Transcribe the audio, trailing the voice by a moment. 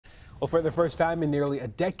Well, for the first time in nearly a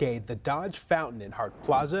decade, the Dodge Fountain in Hart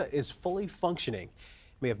Plaza is fully functioning.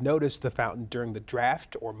 You may have noticed the fountain during the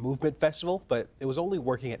Draft or Movement Festival, but it was only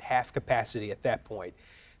working at half capacity at that point.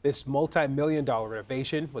 This multi-million-dollar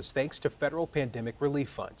renovation was thanks to federal pandemic relief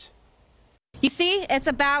funds. You see, it's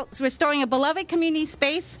about restoring a beloved community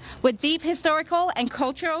space with deep historical and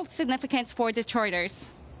cultural significance for Detroiters.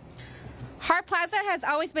 Hart Plaza has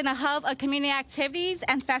always been a hub of community activities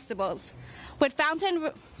and festivals. With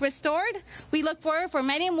Fountain restored, we look forward for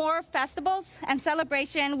many more festivals and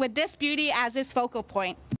celebration with this beauty as its focal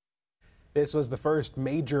point. This was the first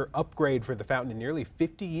major upgrade for the fountain in nearly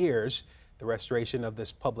 50 years. The restoration of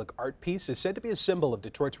this public art piece is said to be a symbol of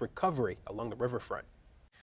Detroit's recovery along the riverfront.